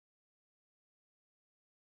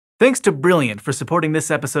Thanks to Brilliant for supporting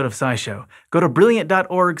this episode of SciShow. Go to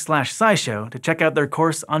brilliant.org/scishow to check out their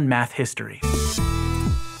course on math history.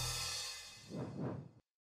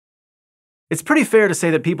 It's pretty fair to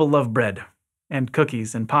say that people love bread, and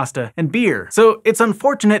cookies, and pasta, and beer. So it's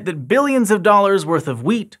unfortunate that billions of dollars worth of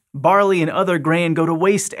wheat, barley, and other grain go to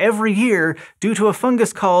waste every year due to a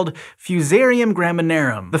fungus called Fusarium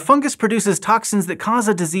graminearum. The fungus produces toxins that cause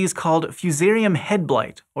a disease called Fusarium head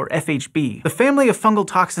blight, or FHB. The family of fungal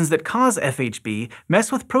toxins that cause FHB mess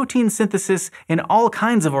with protein synthesis in all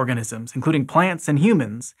kinds of organisms, including plants and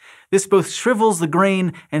humans. This both shrivels the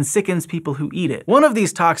grain and sickens people who eat it. One of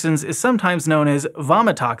these toxins is sometimes known as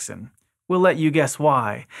vomitoxin. We'll let you guess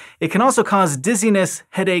why. It can also cause dizziness,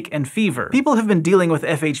 headache, and fever. People have been dealing with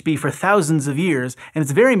FHB for thousands of years, and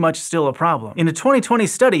it's very much still a problem. In a 2020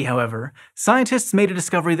 study, however, scientists made a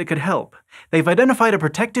discovery that could help. They've identified a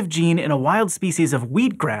protective gene in a wild species of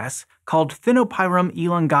wheatgrass called Thinopyrum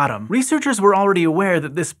elongatum. Researchers were already aware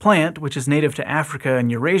that this plant, which is native to Africa and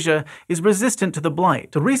Eurasia, is resistant to the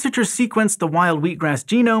blight. The researchers sequenced the wild wheatgrass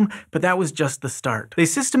genome, but that was just the start. They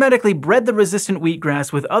systematically bred the resistant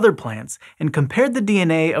wheatgrass with other plants and compared the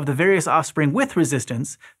DNA of the various offspring with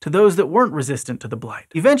resistance to those that weren't resistant to the blight.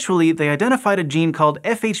 Eventually, they identified a gene called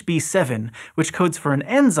FHB7, which codes for an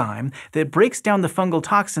enzyme that breaks down the fungal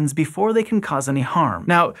toxins before they can cause any harm.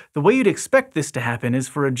 Now, the way you'd expect this to happen is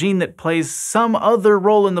for a gene that plays some other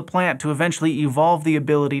role in the plant to eventually evolve the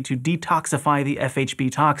ability to detoxify the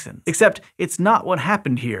FHB toxins. Except it's not what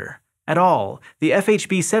happened here at all. The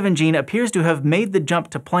FHB7 gene appears to have made the jump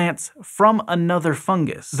to plants from another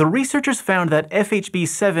fungus. The researchers found that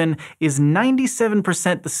FHB7 is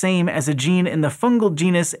 97% the same as a gene in the fungal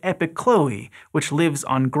genus Epicloe, which lives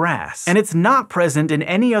on grass. And it's not present in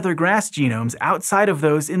any other grass genomes outside of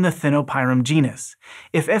those in the Thinopyrum genus.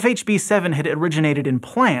 If FHB7 had originated in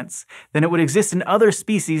plants, then it would exist in other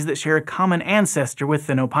species that share a common ancestor with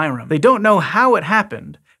Thinopyrum. They don't know how it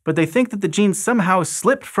happened, but they think that the gene somehow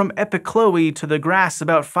slipped from Epicloe to the grass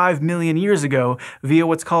about 5 million years ago via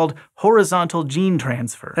what's called horizontal gene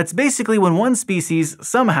transfer. That's basically when one species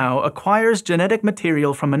somehow acquires genetic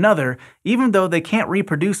material from another, even though they can't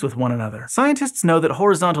reproduce with one another. Scientists know that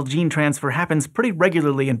horizontal gene transfer happens pretty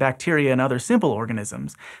regularly in bacteria and other simple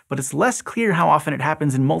organisms, but it's less clear how often it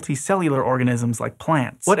happens in multicellular organisms like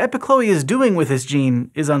plants. What Epicloe is doing with this gene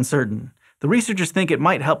is uncertain. The researchers think it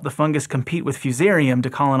might help the fungus compete with Fusarium to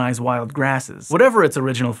colonize wild grasses. Whatever its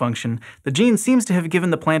original function, the gene seems to have given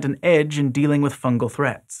the plant an edge in dealing with fungal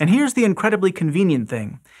threats. And here's the incredibly convenient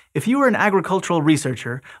thing. If you were an agricultural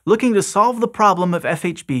researcher looking to solve the problem of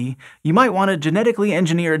FHB, you might want to genetically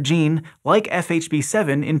engineer a gene like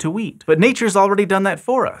FHB7 into wheat. But nature's already done that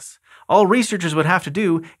for us. All researchers would have to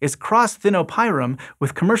do is cross Thinopyrum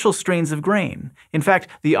with commercial strains of grain. In fact,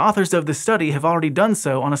 the authors of the study have already done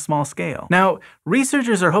so on a small scale. Now,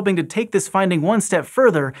 researchers are hoping to take this finding one step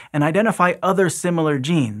further and identify other similar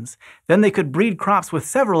genes. Then they could breed crops with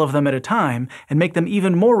several of them at a time and make them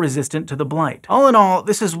even more resistant to the blight. All in all,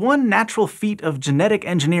 this is one natural feat of genetic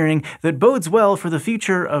engineering that bodes well for the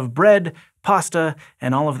future of bread, pasta,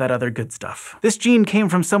 and all of that other good stuff. This gene came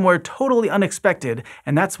from somewhere totally unexpected,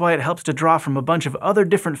 and that's why it helps to draw from a bunch of other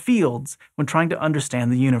different fields when trying to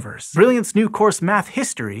understand the universe. Brilliant's new course, Math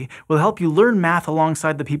History, will help you learn math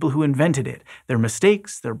alongside the people who invented it, their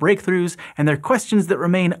mistakes, their breakthroughs, and their questions that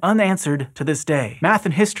remain unanswered to this day. Math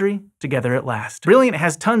and history, together at last. Brilliant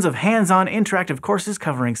has tons of hands-on interactive courses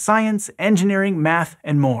covering science, engineering, math,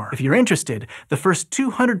 and more. If you're interested, the first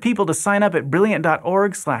 200 people to sign up at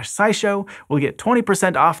brilliant.org/scishow will get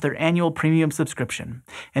 20% off their annual premium subscription.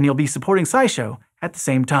 And you'll be supporting SciShow at the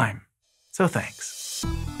same time. So thanks.